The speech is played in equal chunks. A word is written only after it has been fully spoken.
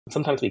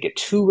Sometimes we get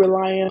too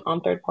reliant on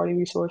third-party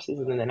resources,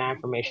 and then that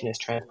information is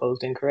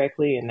transposed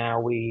incorrectly, and now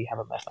we have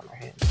a mess on our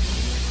hands.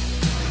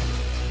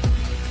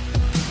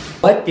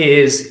 What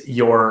is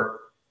your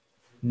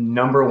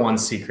number one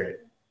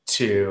secret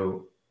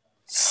to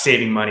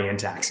saving money in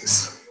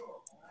taxes?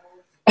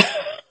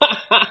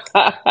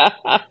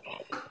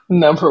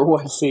 Number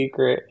one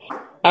secret.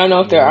 I don't know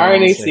if there Number are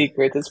one any secret.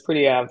 secrets. It's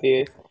pretty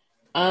obvious.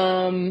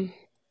 Um,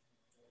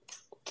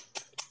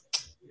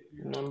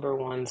 Number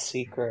one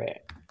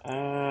secret.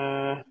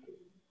 I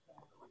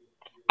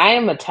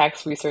am a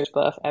tax research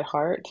buff at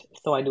heart,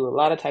 so I do a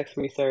lot of tax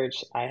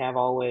research. I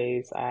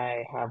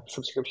have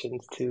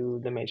subscriptions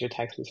to the major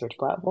tax research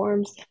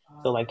platforms.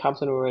 So like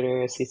Thomson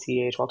Reuters,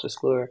 CCH, Walter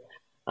Schluer,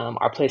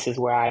 are places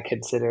where I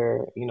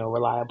consider,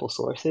 reliable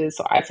sources.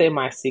 So I'd say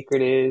my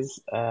secret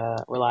is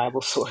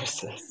reliable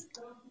sources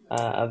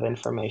of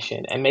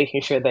information and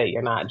making sure that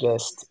you're not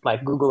just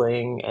like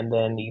Googling and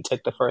then you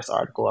took the first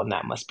article and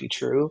that must be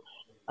true.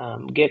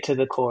 Get to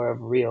the core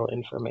of real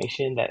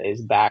information that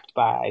is backed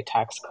by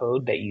tax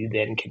code that you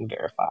then can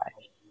verify.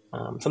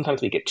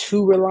 Sometimes we get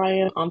too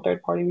reliant on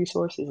third-party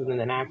resources, and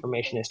then that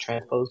information is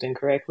transposed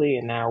incorrectly,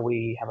 and now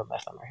we have a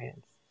mess on our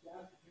hands.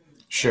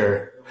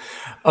 Sure.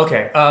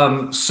 Okay.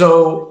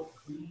 So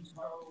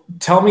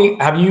tell me,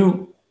 have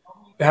you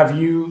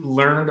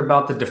learned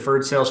about the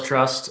deferred sales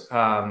trust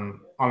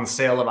on the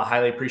sale of a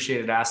highly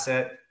appreciated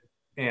asset,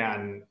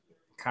 and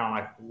kind of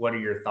like what are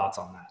your thoughts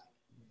on that?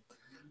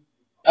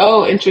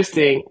 Oh,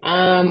 interesting.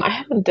 I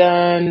haven't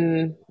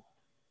done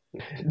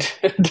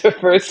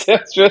deferred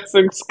sales trust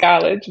since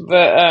college,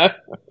 but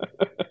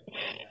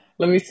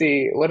let me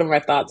see. What are my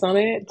thoughts on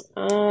it?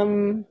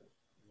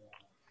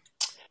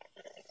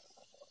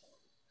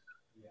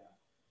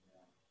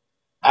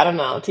 I don't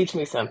know. Teach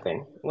me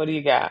something. What do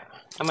you got?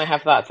 I might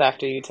have thoughts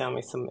after you tell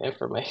me some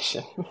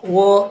information.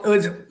 Well,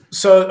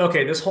 so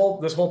okay, this whole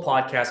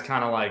podcast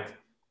kind of like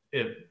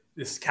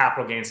this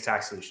capital gains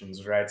tax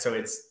solutions, right? So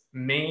its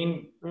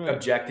main Mm,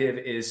 objective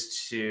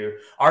is to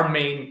our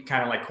main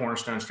kind of like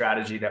cornerstone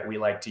strategy that we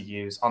like to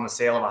use on the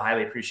sale of a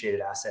highly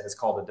appreciated asset is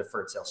called a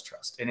deferred sales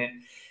trust, and it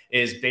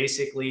is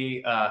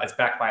basically it's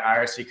backed by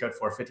IRC code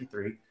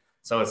 453.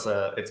 So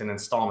it's an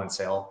installment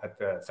sale at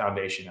the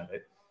foundation of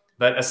it.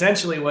 But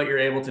essentially, what you're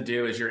able to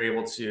do is you're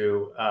able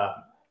to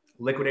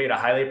liquidate a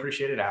highly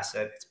appreciated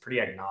asset. It's pretty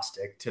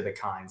agnostic to the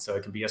kind. So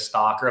it can be a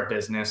stock or a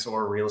business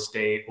or real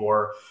estate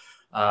or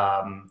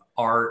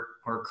art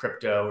or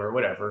crypto or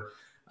whatever.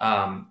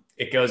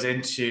 It goes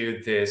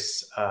into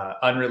this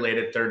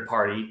unrelated third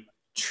party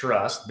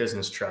trust,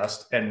 business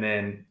trust, and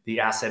then the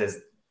asset is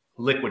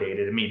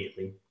liquidated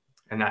immediately.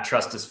 And that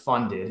trust is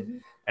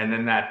funded. And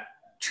then that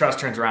trust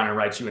turns around and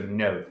writes you a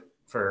note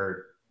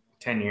for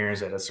 10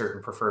 years at a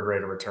certain preferred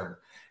rate of return.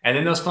 And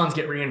then those funds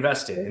get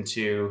reinvested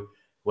into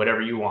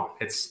whatever you want.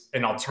 It's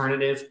an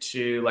alternative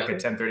to like a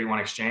sure. 1031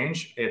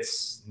 exchange.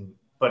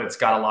 But it's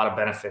got a lot of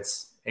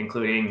benefits,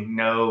 including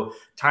no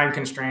time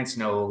constraints,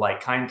 no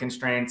like kind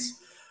constraints.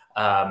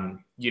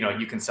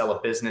 You can sell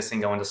a business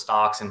and go into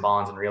stocks and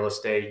bonds and real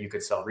estate. You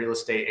could sell real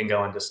estate and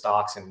go into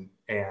stocks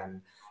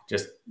and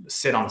just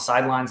sit on the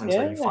sidelines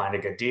until you Yeah. find a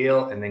good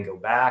deal and then go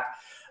back.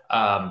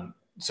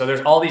 So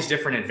there's all these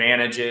different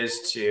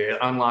advantages it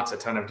unlocks a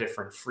ton of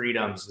different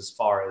freedoms as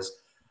far as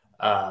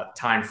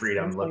time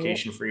freedom, Sounds like it.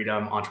 location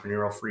freedom,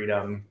 entrepreneurial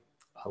freedom,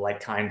 like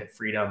kind of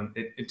freedom.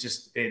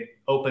 It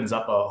opens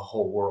up a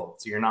whole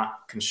world. So you're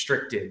not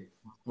constricted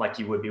like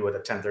you would be with a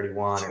 1031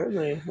 or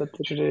Certainly with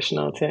the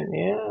traditional tent.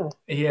 Yeah.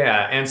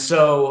 yeah. And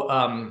so,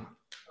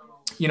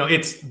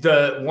 it's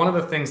one of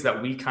the things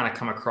that we kind of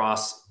come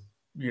across,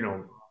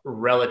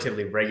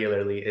 relatively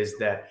regularly is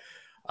that,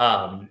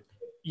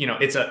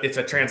 it's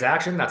a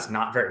transaction that's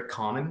not very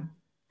common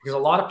because a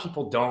lot of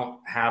people don't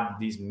have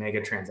these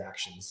mega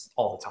transactions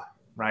all the time,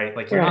 right?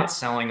 Like you're not Right.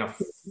 selling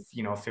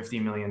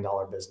 $50 million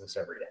business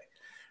every day,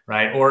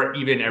 right? Or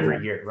even Yeah.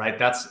 every year, right?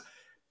 That's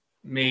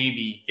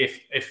maybe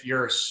if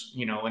you're,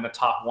 in the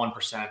top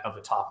 1% of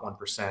the top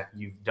 1%,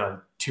 you've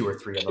done two or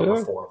three of them or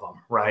Sure. four of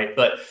them, right?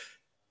 But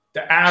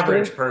the Sure.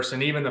 average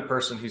person, even the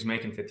person who's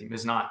making 50,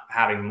 is not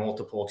having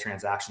multiple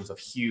transactions of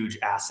huge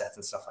assets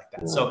and stuff like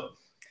that. Yeah. So,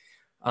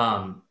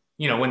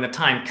 when the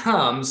time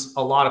comes,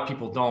 a lot of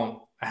people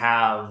don't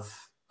have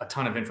a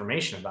ton of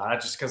information about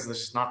it just because there's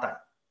just not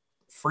that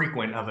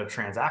frequent of a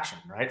transaction,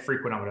 right?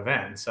 Frequent of an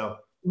event. So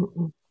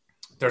Mm-mm.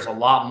 there's a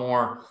lot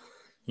more,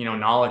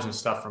 knowledge and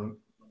stuff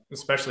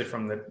especially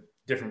from the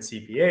different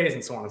CPAs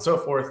and so on and so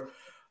forth,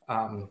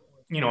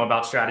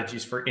 about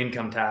strategies for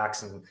income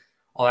tax and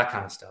all that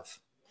kind of stuff.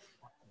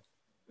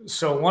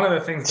 So one of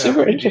the things that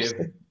Super we do,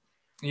 interesting.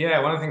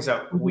 yeah, one of the things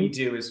that we Hmm.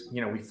 do is,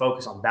 we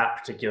focus on that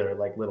particular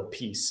like little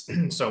piece.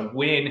 So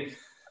when,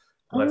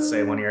 let's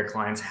say one of Um, your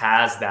clients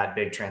has that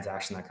big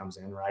transaction that comes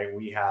in, right?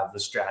 We have the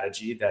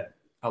strategy that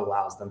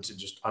allows them to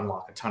just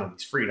unlock a ton of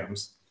these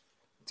freedoms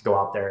to go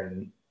out there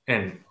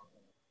and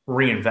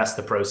reinvest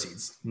the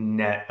proceeds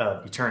net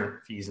of eternity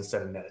fees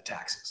instead of net of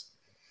taxes.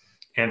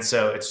 And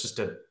so it's just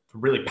a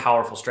really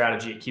powerful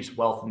strategy. It keeps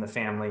wealth in the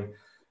family.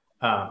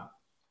 Um,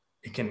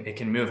 it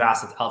can move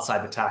assets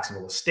outside the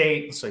taxable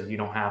estate, so you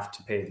don't have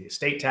to pay the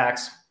estate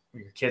tax.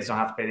 Your kids don't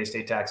have to pay the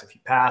estate tax if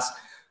you pass,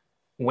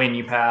 when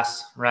you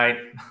pass, right?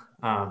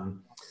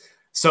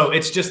 So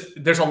it's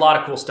just, there's a lot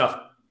of cool stuff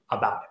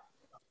about it.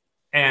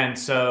 And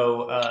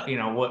so,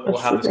 we'll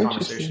That's have this super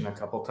conversation interesting. a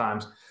couple of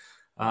times.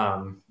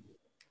 And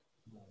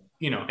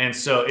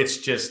so it's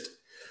just,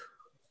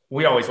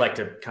 we always like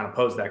to kind of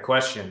pose that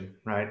question,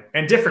 right?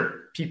 And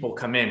different people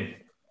come in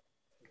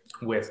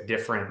with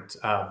different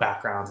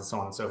backgrounds and so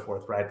on and so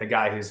forth, right? The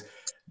guy who's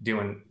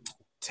doing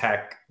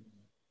tech,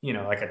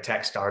 like a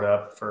tech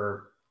startup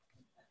for,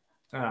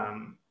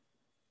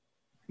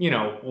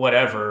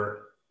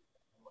 whatever,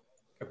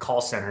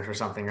 call centers or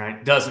something,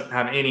 right? Doesn't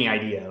have any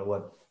idea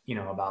what,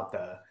 about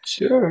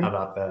Sure.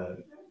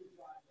 the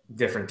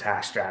different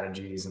tax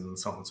strategies and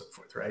so on and so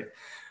forth, right?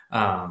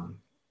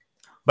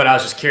 But I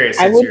was just curious,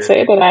 I since would you're,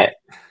 say that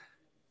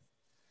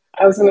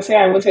I was going to say,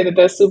 I would say that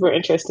that's super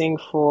interesting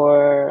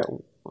for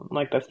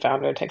like the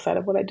founder tech side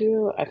of what I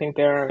do. I think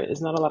there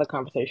is not a lot of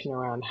conversation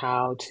around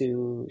how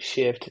to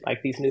shift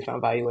like these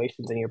newfound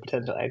valuations in your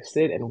potential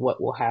exit and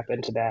what will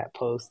happen to that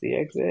post the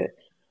exit,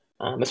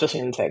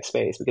 especially in the tech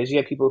space, because you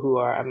have people who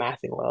are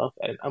amassing wealth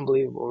at an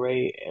unbelievable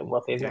rate and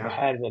wealth they've never yeah,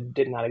 had and it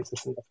did not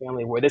exist in the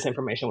family where this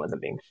information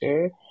wasn't being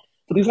shared.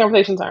 So these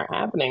conversations aren't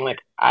happening. Like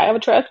I have a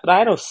trust, but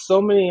I know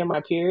so many of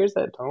my peers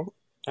that don't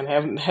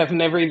and have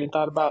never even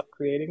thought about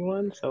creating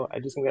one. So I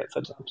just think that's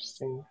such an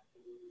interesting.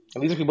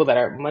 And these are people that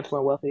are much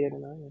more wealthy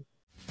than I am.